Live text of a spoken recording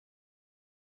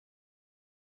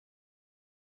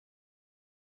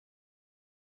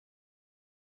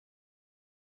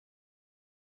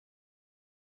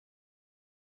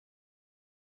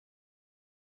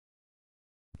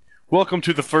Welcome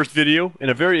to the first video in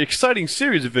a very exciting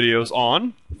series of videos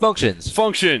on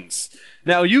Functions.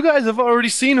 Now, you guys have already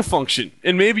seen a function,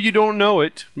 and maybe you don't know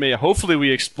it. Hopefully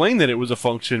we explained that it was a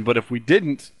function, but if we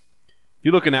didn't,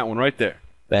 you're looking at one right there.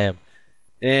 Bam.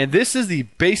 And this is the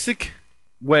basic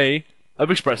way of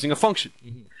expressing a function.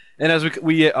 And as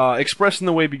we expressed in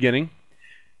the way beginning,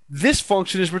 this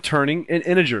function is returning an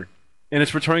integer, and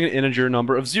it's returning an integer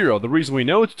number of 0. The reason we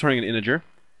know it's returning an integer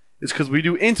is because we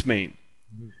do int main.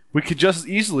 We could just as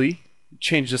easily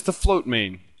change this to float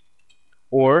main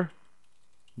or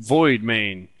void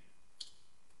main.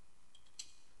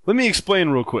 Let me explain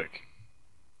real quick.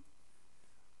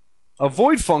 A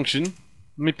void function, let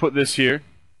me put this here.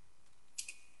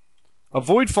 A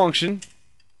void function,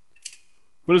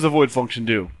 what does a void function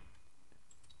do?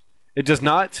 It does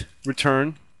not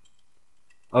return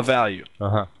a value.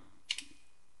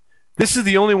 This is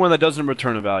the only one that doesn't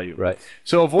return a value. Right.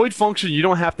 So a void function, you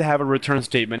don't have to have a return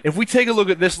statement. If we take a look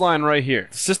at this line right here,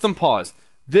 system pause,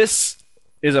 this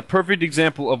is a perfect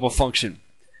example of a function.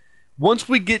 Once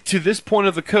we get to this point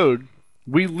of the code,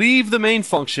 we leave the main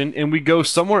function and we go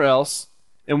somewhere else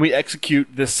and we execute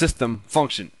this system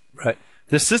function. Right.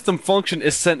 The system function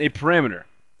is sent a parameter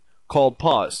called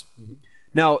pause.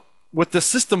 Now, what the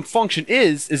system function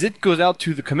is it goes out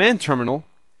to the command terminal,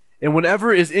 and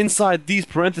whatever is inside these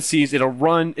parentheses, it'll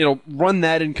run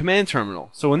that in command terminal.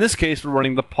 So in this case, we're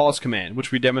running the pause command,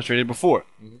 which we demonstrated before.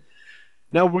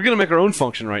 Now we're going to make our own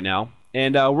function right now,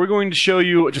 and we're going to show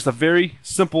you just a very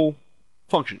simple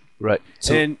function. Right.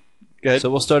 So, go ahead.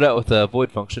 So we'll start out with a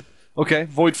void function. Okay,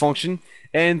 void function.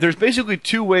 And there's basically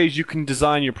two ways you can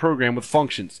design your program with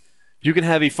functions. You can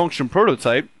have a function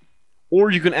prototype, or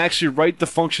you can actually write the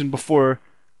function before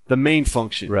the main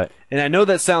function. Right. And I know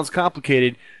that sounds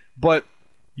complicated, but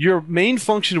your main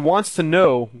function wants to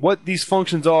know what these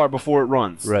functions are before it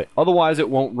runs. Right. Otherwise, it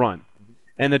won't run.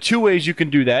 And the two ways you can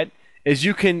do that is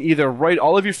you can either write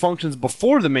all of your functions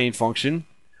before the main function,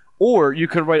 or you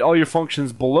can write all your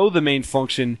functions below the main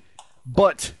function,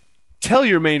 but tell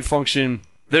your main function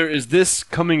there is this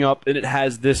coming up and it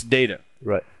has this data.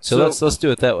 Right. So let's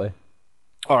do it that way.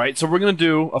 All right. So we're going to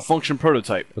do a function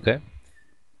prototype. Okay.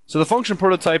 So the function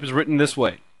prototype is written this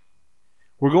way.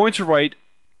 We're going to write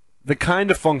the kind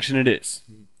of function it is.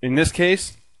 In this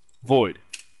case, void.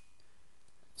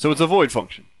 So it's a void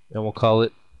function. And we'll call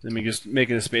it... Let me just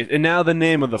make it a space. And now the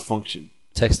name of the function.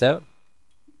 Text out.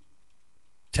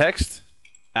 Text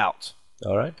out.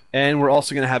 All right. And we're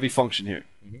also going to have a function here,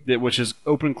 which is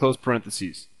open and close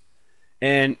parentheses.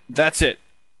 And that's it.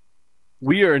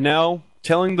 We are now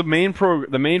telling the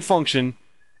main function,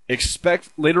 expect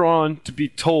later on to be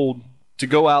told to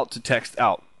go out to text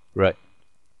out. Right.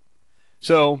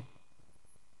 So,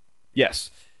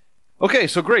 yes. Okay,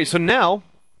 so great. So now,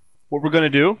 what we're going to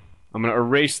do, I'm going to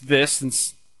erase this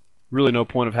since really no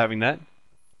point of having that.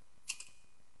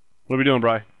 What are we doing,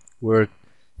 Bri? We're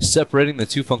separating the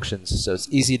two functions, so it's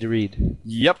easy to read.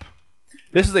 Yep.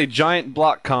 This is a giant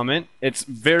block comment. It's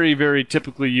very, very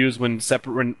typically used when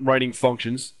writing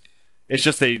functions. It's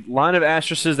just a line of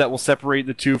asterisks that will separate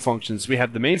the two functions. We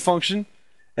have the main function,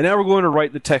 and now we're going to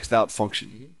write the text out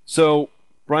function. So,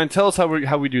 Brian, tell us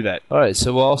how we do that. All right,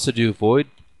 so we'll also do void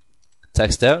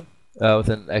text out with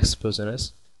an X opposed to an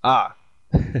S.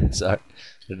 Sorry, I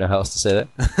don't know how else to say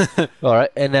that. All right,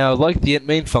 and now like the int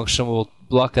main function, we'll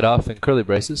block it off in curly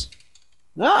braces.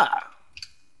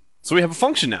 So we have a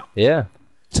function now. Yeah.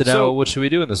 So now what should we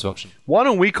do in this function? Why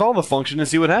don't we call the function and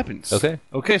see what happens? Okay.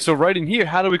 Okay, so right in here,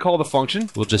 how do we call the function?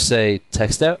 We'll just say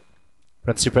text out,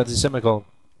 parentheses, semicolon.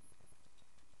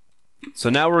 So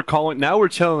now we're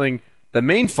telling the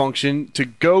main function to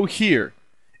go here.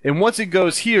 And once it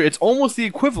goes here, it's almost the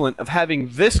equivalent of having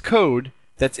this code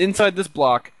that's inside this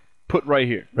block put right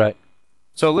here. Right.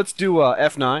 So let's do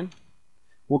F9.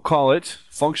 We'll call it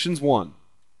functions1.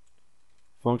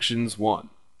 Functions1.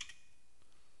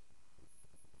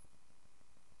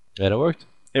 And it worked.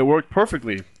 It worked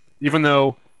perfectly, even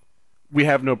though we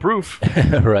have no proof.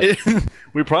 Right.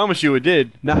 We promise you it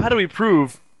did. Now, how do we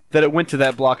prove that it went to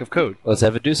that block of code? Let's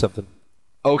have it do something.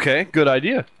 Okay, good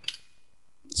idea.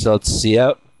 So let's see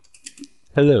out.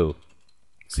 Hello.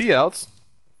 See outs.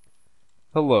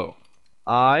 Hello.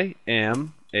 I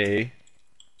am a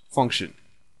function.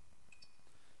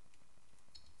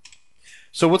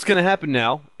 So what's going to happen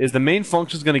now is the main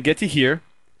function is going to get to here.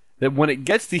 That when it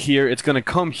gets to here, it's going to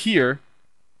come here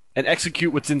and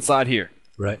execute what's inside here.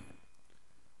 Right.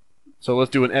 So let's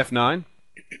do an F9.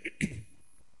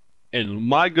 And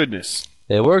my goodness.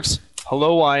 It works.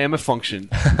 Hello, I am a function.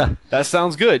 That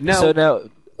sounds good. Now, so now,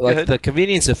 like the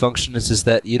convenience of function is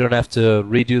that you don't have to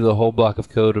redo the whole block of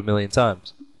code a million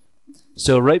times.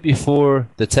 So right before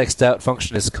the text out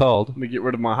function is called, Let me get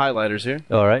rid of my highlighters here.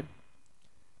 all right,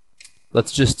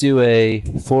 let's just do a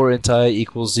for int I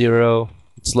equals 0.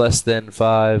 It's less than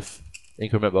 5.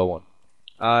 Increment by 1.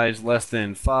 I is less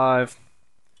than 5.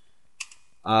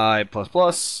 I plus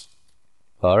plus.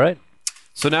 All right.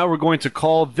 So now we're going to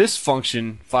call this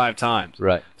function 5 times.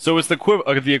 Right. So it's the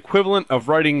equivalent of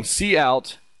writing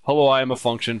cout, hello, I am a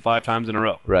function, 5 times in a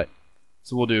row. Right.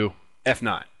 So we'll do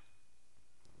F9.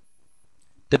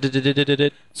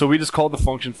 So we just called the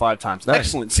function 5 times. Nice.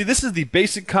 Excellent. See, this is the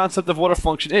basic concept of what a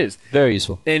function is. Very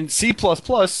useful. And C++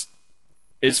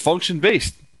 is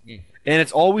function-based. And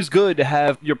it's always good to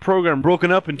have your program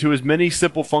broken up into as many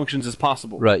simple functions as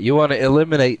possible. Right. You want to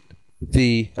eliminate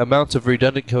the amount of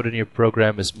redundant code in your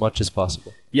program as much as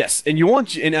possible. Yes, and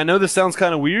and I know this sounds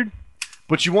kind of weird,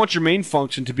 but you want your main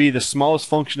function to be the smallest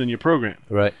function in your program.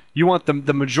 Right. You want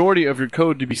the majority of your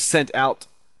code to be sent out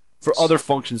for other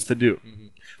functions to do. Mm-hmm.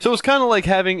 So it's kind of like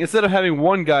instead of having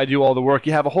one guy do all the work,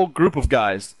 you have a whole group of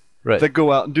guys that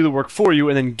go out and do the work for you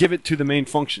and then give it to the main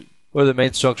function. Or the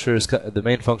main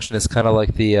function is kind of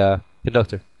like the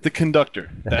conductor. The conductor.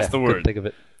 That's the word. Couldn't think of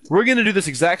it. We're going to do this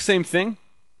exact same thing,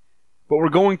 but we're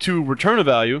going to return a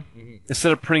value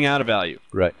instead of printing out a value.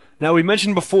 Right. Now, we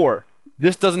mentioned before,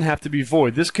 this doesn't have to be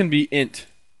void. This can be int.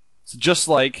 So just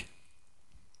like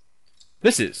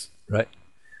this is. Right.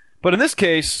 But in this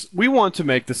case, we want to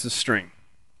make this a string.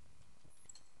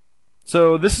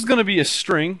 So this is going to be a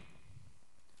string.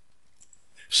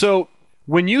 So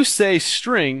when you say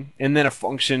string and then a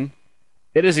function,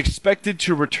 it is expected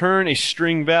to return a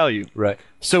string value. Right.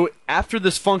 So after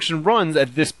this function runs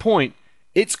at this point,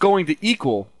 it's going to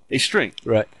equal a string.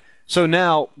 Right. So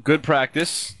now, good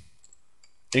practice,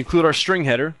 include our string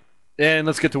header, and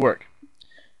let's get to work.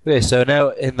 Okay, so now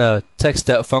in the text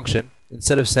out function,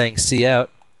 instead of saying cout,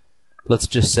 let's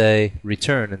just say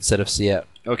return instead of cout.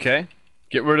 Okay.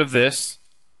 Get rid of this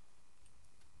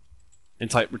and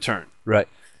type return. Right.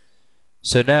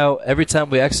 So now every time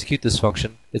we execute this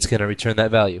function, it's going to return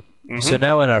that value. Mm-hmm. So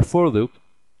now in our for loop,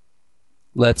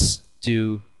 let's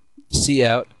do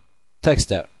cout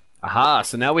text out. Aha,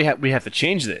 so now we have to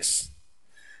change this.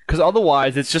 Because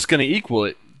otherwise it's just going to equal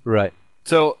it. Right.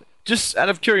 So just out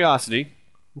of curiosity,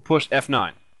 we'll push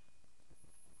F9.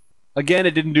 Again,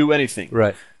 it didn't do anything.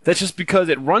 Right. That's just because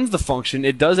it runs the function,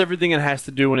 it does everything it has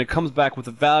to do, and it comes back with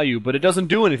a value, but it doesn't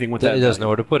do anything with that. It doesn't know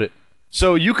where to put it.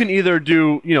 So you can either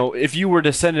do, if you were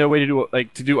to send it away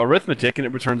to do arithmetic and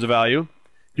it returns a value,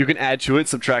 you can add to it,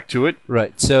 subtract to it.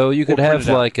 Right. So you could have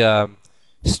like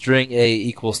string A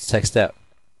equals text out.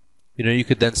 You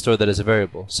could then store that as a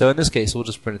variable. So in this case, we'll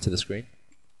just print it to the screen.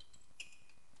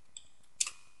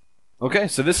 Okay,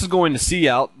 so this is going to see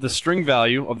out the string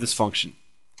value of this function.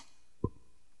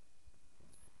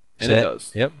 And it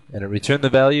does. Yep. And it returned the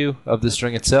value of the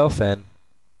string itself and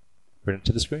print it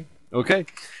to the screen. Okay.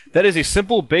 That is a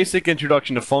simple, basic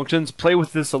introduction to functions. Play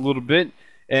with this a little bit,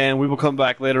 and we will come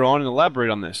back later on and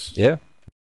elaborate on this. Yeah.